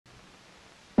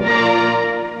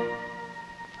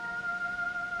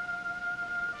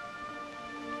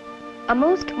a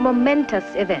most momentous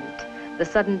event, the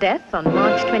sudden death on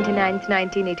March 29,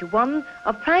 1981,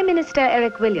 of Prime Minister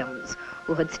Eric Williams,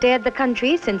 who had steered the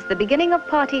country since the beginning of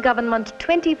party government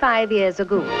 25 years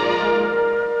ago.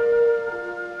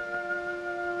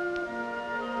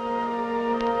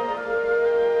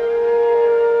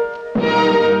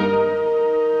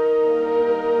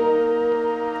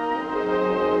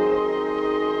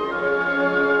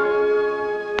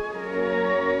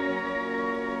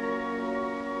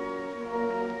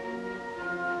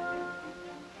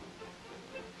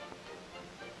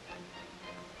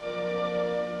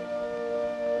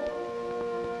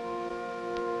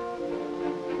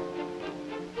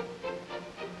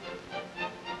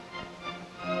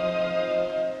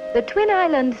 The Twin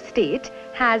Island state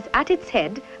has at its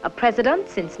head a president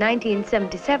since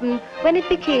 1977, when it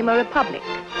became a republic.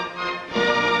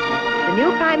 The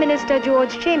new Prime Minister,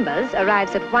 George Chambers,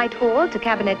 arrives at Whitehall to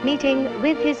cabinet meeting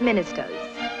with his ministers.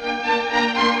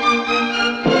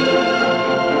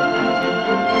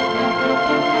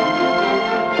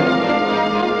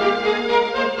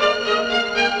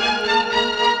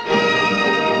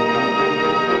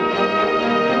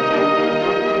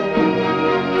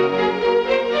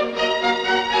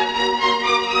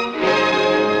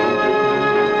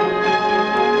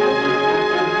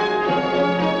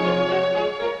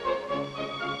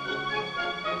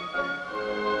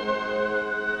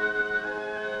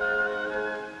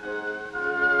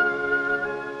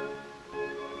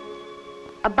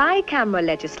 A bicameral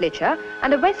legislature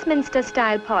and a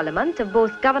Westminster-style parliament of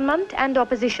both government and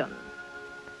opposition.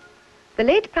 The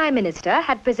late Prime Minister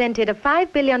had presented a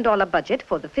 $5 billion budget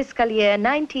for the fiscal year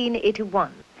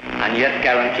 1981. And yet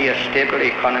guarantee a stable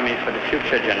economy for the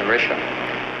future generation.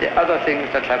 The other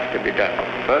things that have to be done.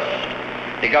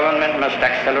 First, the government must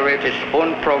accelerate its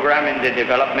own program in the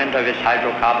development of its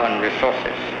hydrocarbon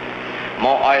resources.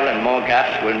 More oil and more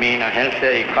gas will mean a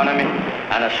healthier economy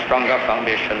and a stronger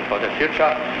foundation for the future.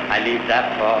 I leave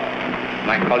that for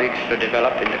my colleagues to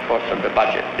develop in the course of the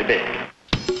budget debate.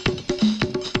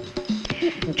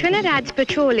 Trinidad's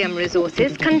petroleum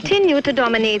resources continue to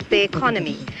dominate the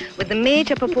economy, with the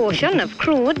major proportion of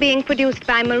crude being produced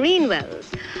by marine wells.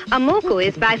 Amoco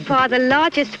is by far the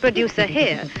largest producer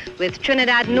here, with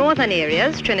Trinidad Northern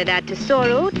Areas, Trinidad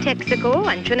Tesoro,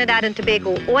 Texaco, and Trinidad and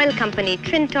Tobago Oil Company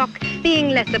Trintoc being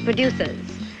lesser producers.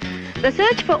 The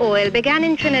search for oil began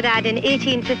in Trinidad in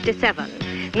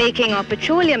 1857, making our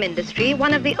petroleum industry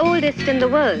one of the oldest in the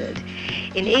world.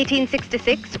 In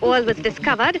 1866, oil was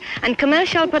discovered and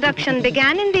commercial production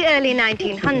began in the early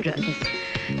 1900s.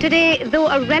 Today, though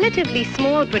a relatively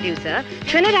small producer,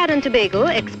 Trinidad and Tobago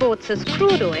exports as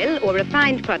crude oil or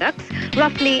refined products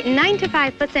roughly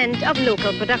 95% of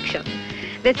local production.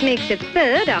 This makes it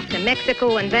third, after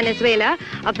Mexico and Venezuela,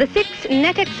 of the 6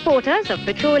 net exporters of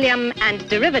petroleum and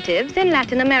derivatives in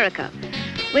Latin America.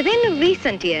 Within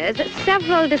recent years,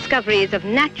 several discoveries of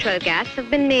natural gas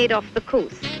have been made off the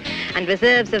coast, and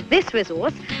reserves of this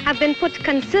resource have been put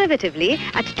conservatively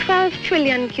at 12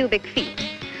 trillion cubic feet.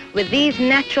 With these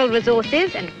natural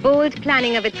resources and bold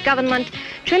planning of its government,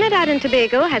 Trinidad and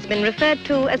Tobago has been referred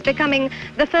to as becoming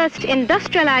the first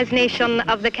industrialized nation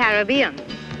of the Caribbean.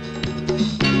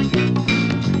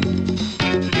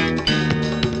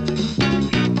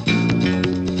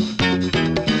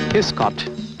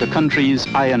 ISCOT, the country's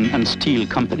iron and steel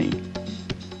company,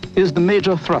 is the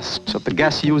major thrust of the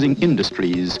gas-using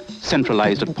industries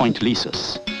centralized at Point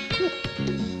Lisas.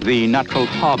 The natural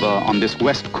harbor on this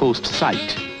west coast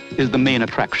site is the main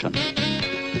attraction.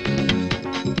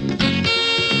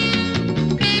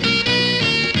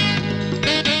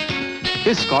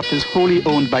 ISCOT is wholly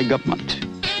owned by government,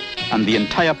 and the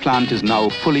entire plant is now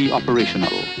fully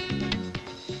operational.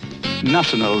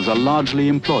 Nationals are largely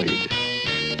employed.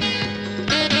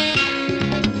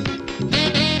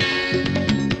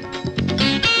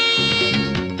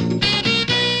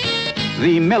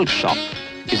 The melt shop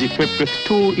is equipped with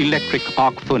 2 electric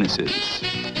arc furnaces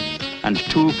and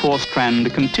 2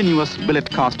 4-strand continuous billet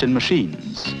casting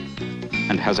machines,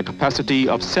 and has a capacity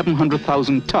of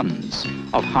 700,000 tons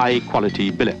of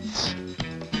high-quality billets.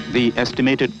 The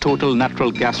estimated total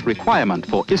natural gas requirement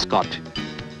for ISCOT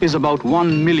is about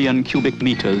 1 million cubic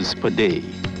meters per day.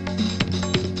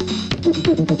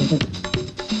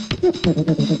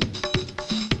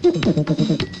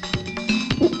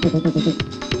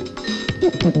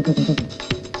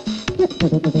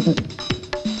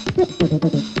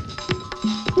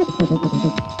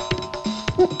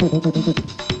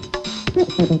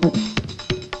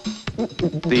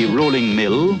 The rolling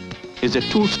mill is a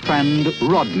 2-strand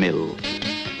rod mill,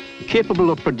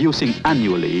 capable of producing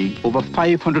annually over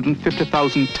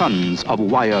 550,000 tons of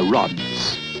wire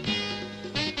rods.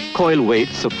 coil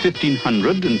weights of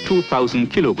 1,500 and 2,000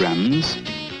 kilograms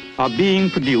are being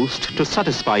produced to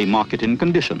satisfy marketing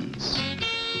conditions.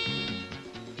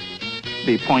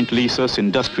 The Point Lisas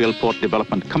Industrial Port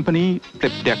Development Company,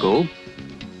 PLIPDECO,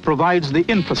 provides the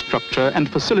infrastructure and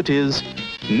facilities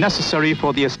necessary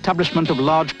for the establishment of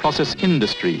large process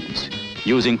industries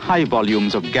using high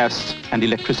volumes of gas and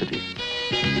electricity.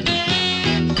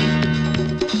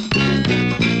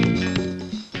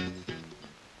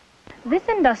 This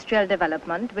industrial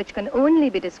development, which can only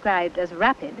be described as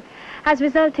rapid, has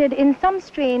resulted in some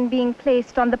strain being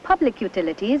placed on the public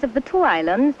utilities of the two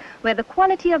islands, where the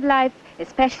quality of life,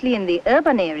 especially in the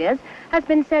urban areas, has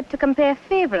been said to compare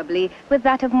favorably with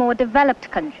that of more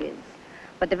developed countries.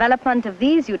 But development of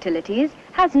these utilities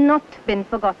has not been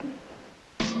forgotten.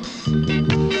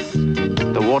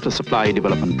 The Water Supply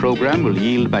Development Program will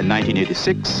yield by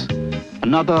 1986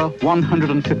 another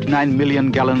 159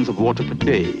 million gallons of water per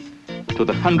day to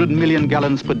the 100 million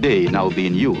gallons per day now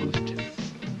being used.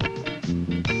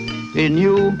 A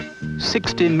new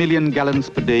 60 million gallons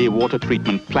per day water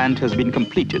treatment plant has been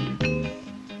completed,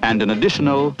 and an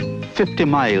additional 50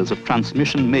 miles of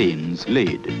transmission mains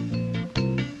laid,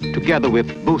 together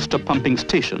with booster pumping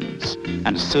stations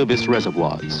and service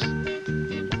reservoirs.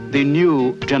 The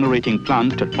new generating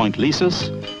plant at Point Lisas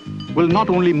will not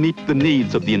only meet the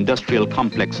needs of the industrial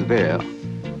complex there,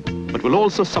 but will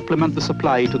also supplement the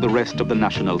supply to the rest of the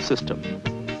national system.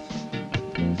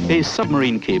 A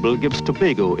submarine cable gives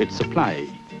Tobago its supply,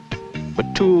 but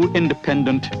two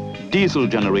independent diesel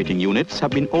generating units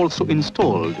have been also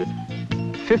installed.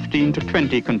 15 to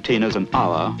 20 containers an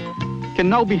hour can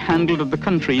now be handled at the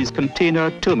country's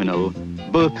container terminal,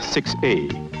 berth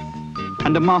 6A,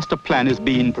 and a master plan is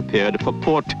being prepared for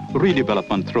port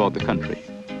redevelopment throughout the country.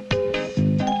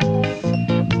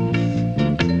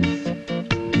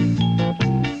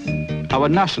 Our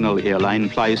national airline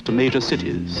flies to major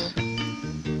cities,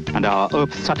 and our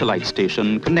Earth satellite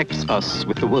station connects us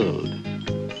with the world.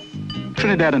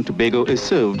 Trinidad and Tobago is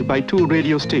served by two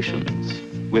radio stations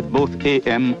with both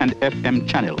AM and FM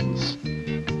channels,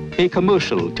 a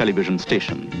commercial television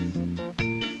station,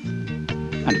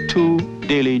 and two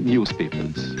daily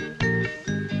newspapers.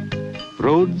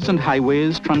 Roads and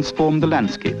highways transform the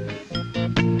landscape.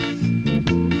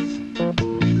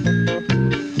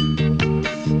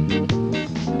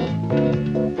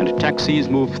 Taxis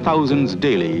move thousands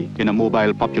daily in a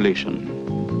mobile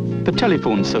population. The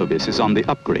telephone service is on the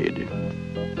upgrade.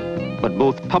 But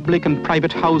both public and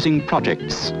private housing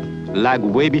projects lag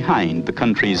way behind the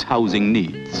country's housing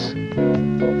needs.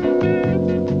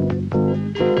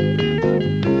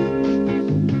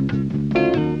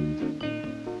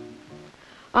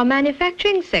 Our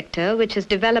manufacturing sector, which has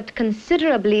developed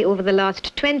considerably over the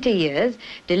last 20 years,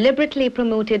 deliberately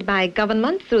promoted by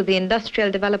government through the Industrial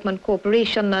Development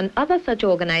Corporation and other such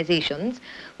organizations,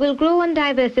 will grow and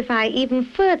diversify even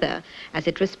further as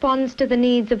it responds to the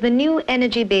needs of the new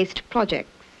energy-based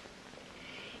projects.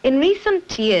 In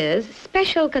recent years,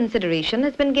 special consideration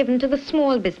has been given to the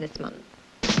small businessman.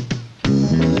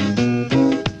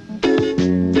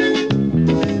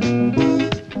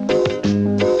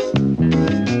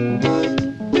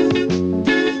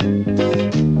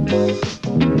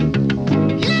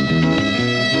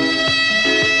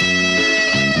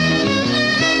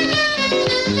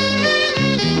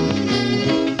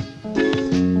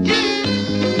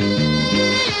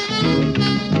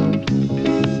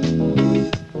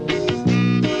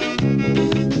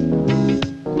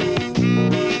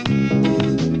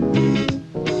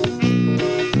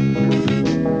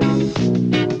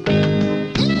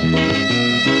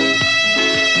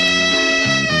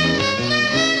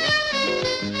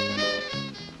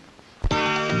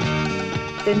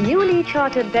 The newly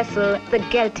chartered vessel, the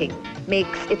Gail,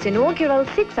 makes its inaugural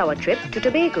 6-hour trip to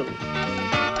Tobago.